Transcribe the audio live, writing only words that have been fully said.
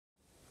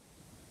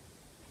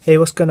Hey,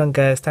 what's going on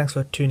guys? Thanks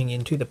for tuning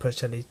into the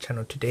Project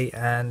channel today,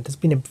 and there's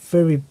been a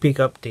very big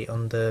update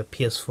on the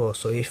PS4,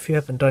 so if you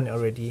haven't done it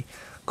already,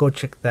 go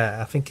check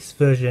that. I think it's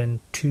version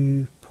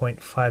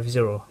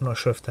 2.50. I'm not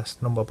sure if that's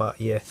the number,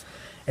 but yeah.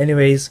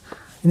 Anyways,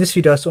 in this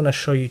video I just want to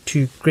show you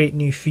two great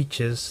new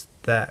features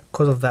that,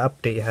 because of the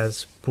update,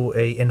 has brought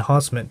a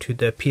enhancement to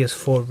the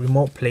PS4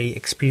 Remote Play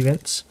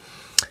experience.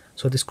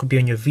 So this could be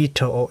on your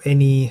Vita or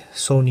any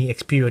Sony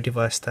Xperia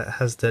device that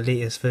has the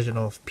latest version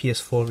of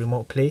PS4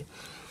 Remote Play.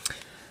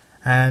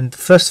 And the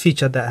first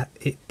feature that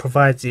it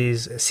provides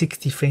is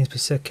 60 frames per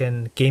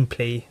second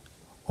gameplay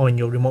on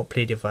your Remote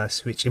Play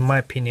device, which in my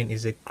opinion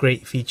is a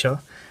great feature.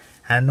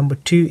 And number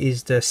two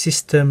is the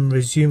system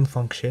resume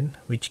function,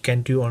 which you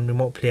can do on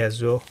Remote Play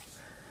as well.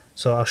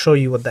 So I'll show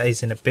you what that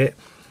is in a bit.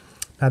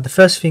 Now the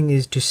first thing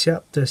is to set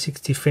up the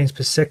 60 frames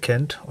per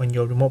second on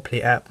your Remote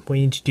Play app. What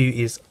you need to do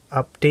is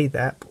update the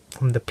app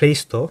from the Play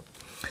Store.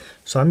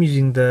 So I'm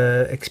using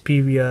the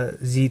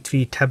Xperia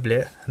Z3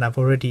 tablet, and I've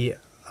already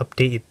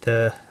updated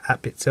the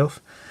app itself.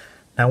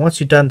 Now once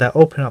you've done that,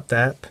 open up the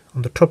app.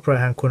 On the top right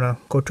hand corner,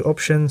 go to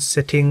options,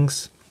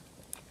 settings,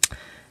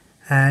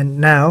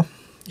 and now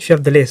if you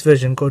have the latest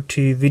version, go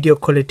to video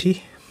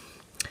quality,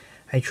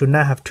 and you should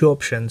now have two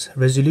options: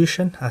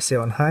 resolution, I say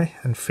on high,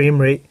 and frame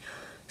rate,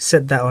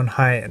 set that on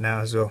high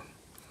now as well.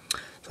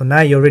 So now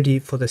you're ready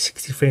for the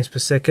 60 frames per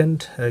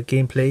second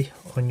gameplay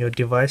on your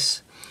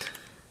device.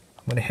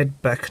 I'm going to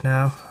head back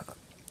now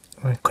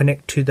and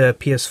connect to the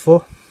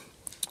PS4.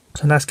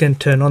 So now it's going to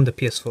turn on the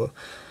PS4.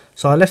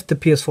 So I left the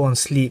PS4 on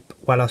sleep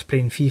while I was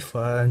playing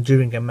FIFA and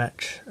during a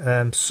match.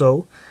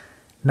 So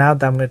now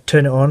that I'm going to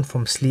turn it on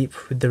from sleep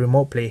with the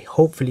Remote Play,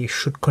 hopefully it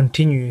should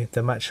continue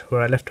the match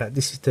where I left at.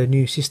 This is the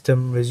new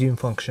system resume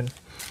function.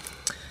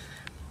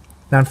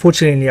 Now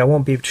unfortunately I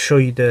won't be able to show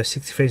you the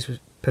 60 frames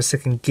per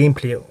second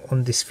gameplay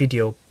on this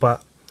video,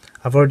 but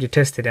I've already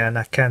tested it and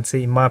I can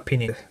say in my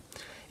opinion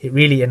it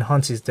really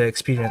enhances the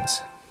experience.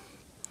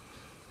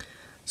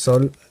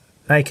 So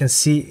now you can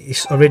see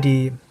it's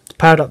already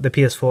powered up the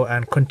PS4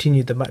 and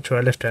continued the match where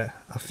I left it.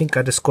 I think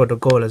I just scored a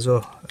goal as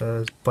well,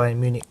 Bayern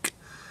Munich.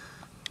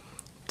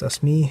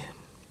 That's me.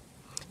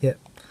 Yeah.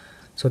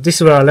 So this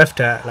is where I left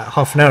it like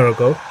half an hour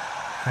ago,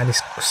 and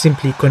it's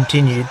simply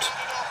continued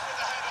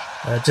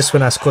just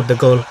when I scored the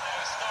goal.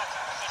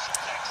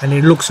 And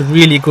it looks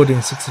really good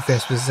in 60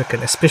 frames per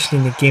second, especially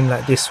in a game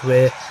like this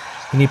where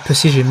you need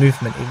precision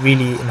movement. It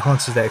really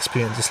enhances that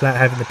experience. It's like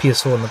having the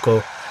PS4 on the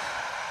go.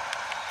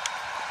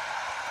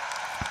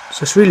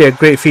 So it's really a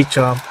great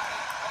feature.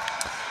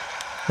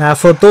 Now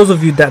for those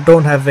of you that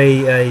don't have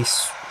a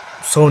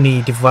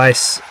Sony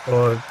device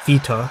or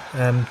Vita,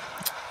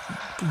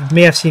 you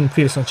may have seen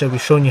previously on channel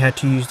we've shown you how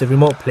to use the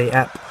Remote Play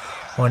app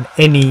on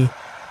any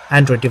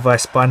Android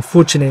device, but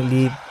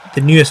unfortunately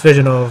the newest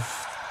version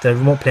of the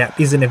Remote Play app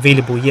isn't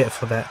available yet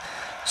for that.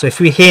 So if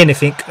we hear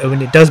anything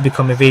when it does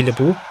become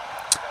available,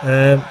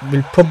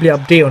 we'll probably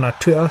update on our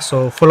Twitter,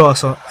 so follow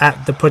us on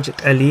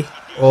 @theprojectali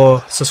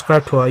or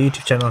subscribe to our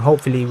YouTube channel, and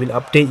hopefully we'll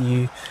update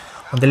you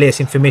on the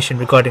latest information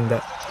regarding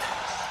that.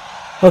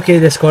 Okay,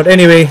 that's good.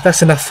 Anyway,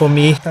 that's enough for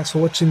me. Thanks for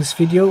watching this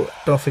video.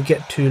 Don't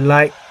forget to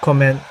like,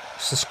 comment,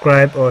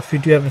 subscribe, or if you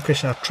do have any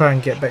question, I'll try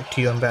and get back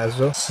to you on that as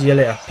well. See you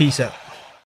later. Peace out.